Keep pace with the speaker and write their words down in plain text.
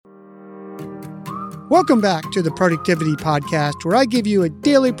Welcome back to the Productivity Podcast, where I give you a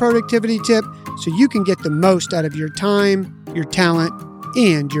daily productivity tip so you can get the most out of your time, your talent,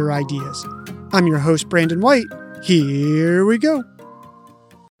 and your ideas. I'm your host, Brandon White. Here we go.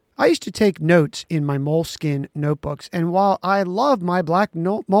 I used to take notes in my Moleskine notebooks, and while I love my black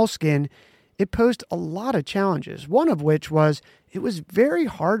Moleskine, it posed a lot of challenges, one of which was it was very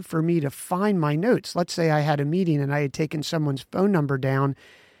hard for me to find my notes. Let's say I had a meeting and I had taken someone's phone number down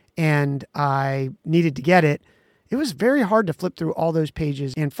and I needed to get it. It was very hard to flip through all those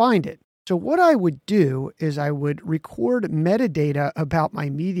pages and find it. So what I would do is I would record metadata about my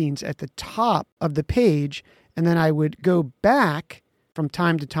meetings at the top of the page, and then I would go back from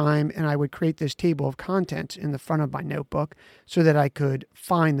time to time and I would create this table of contents in the front of my notebook so that I could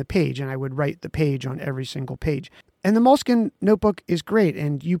find the page, and I would write the page on every single page. And the Moleskine notebook is great,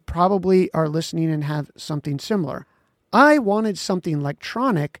 and you probably are listening and have something similar. I wanted something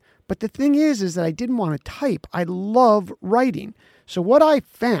electronic, but the thing is that I didn't want to type. I love writing. So what I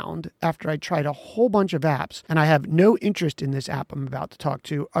found after I tried a whole bunch of apps, and I have no interest in this app I'm about to talk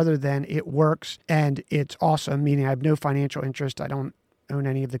to other than it works and it's awesome, meaning I have no financial interest. I don't own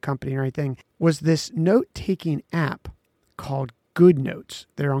any of the company or anything, was this note-taking app called GoodNotes.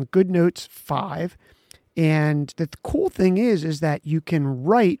 They're on GoodNotes 5. And the cool thing is that you can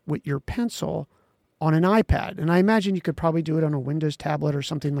write with your pencil on an iPad. And I imagine you could probably do it on a Windows tablet or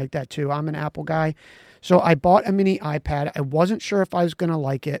something like that too. I'm an Apple guy. So I bought a mini iPad. I wasn't sure if I was going to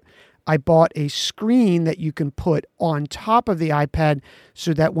like it. I bought a screen that you can put on top of the iPad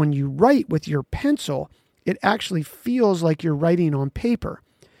so that when you write with your pencil, it actually feels like you're writing on paper.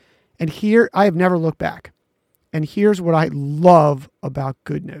 And here, I have never looked back. And here's what I love about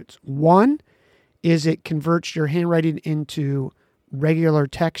GoodNotes. One is it converts your handwriting into regular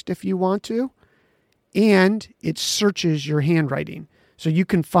text if you want to. And it searches your handwriting. So you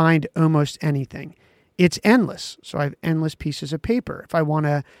can find almost anything. It's endless. So I have endless pieces of paper. If I want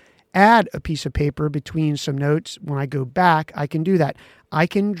to add a piece of paper between some notes, when I go back, I can do that. I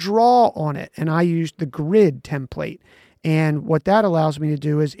can draw on it. And I used the grid template. And what that allows me to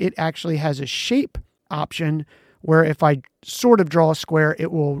do is it actually has a shape option where if I sort of draw a square,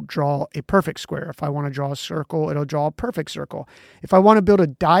 it will draw a perfect square. If I want to draw a circle, it'll draw a perfect circle. If I want to build a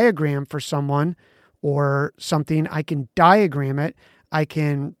diagram for someone or something, I can diagram it, I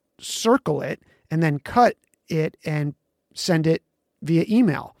can circle it, and then cut it and send it via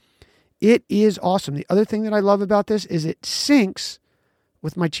email. It is awesome. The other thing that I love about this is it syncs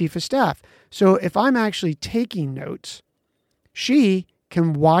with my chief of staff. So if I'm actually taking notes, she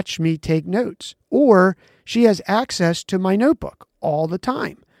can watch me take notes, or she has access to my notebook all the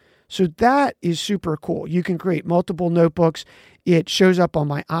time. So that is super cool. You can create multiple notebooks. It shows up on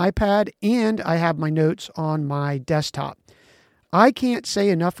my iPad, and I have my notes on my desktop. I can't say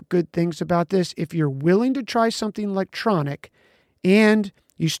enough good things about this. If you're willing to try something electronic and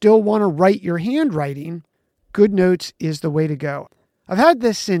you still want to write your handwriting, GoodNotes is the way to go. I've had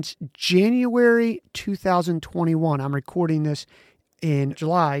this since January 2021. I'm recording this in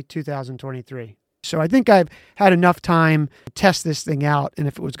July 2023. So I think I've had enough time to test this thing out, and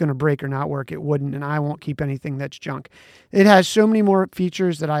if it was going to break or not work, it wouldn't, and I won't keep anything that's junk. It has so many more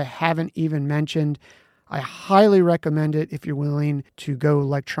features that I haven't even mentioned. I highly recommend it if you're willing to go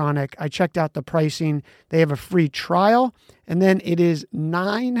electronic. I checked out the pricing. They have a free trial, and then it is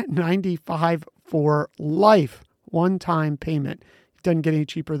 $9.95 for life, one-time payment. It doesn't get any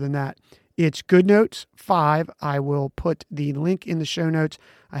cheaper than that. It's GoodNotes 5. I will put the link in the show notes.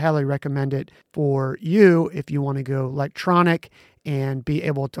 I highly recommend it for you if you want to go electronic and be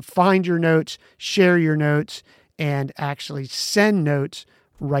able to find your notes, share your notes, and actually send notes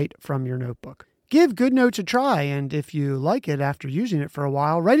right from your notebook. Give GoodNotes a try, and if you like it after using it for a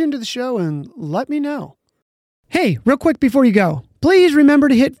while, write into the show and let me know. Hey, real quick before you go, please remember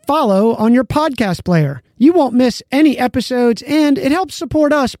to hit follow on your podcast player. You won't miss any episodes, and it helps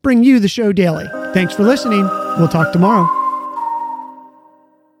support us bring you the show daily. Thanks for listening. We'll talk tomorrow.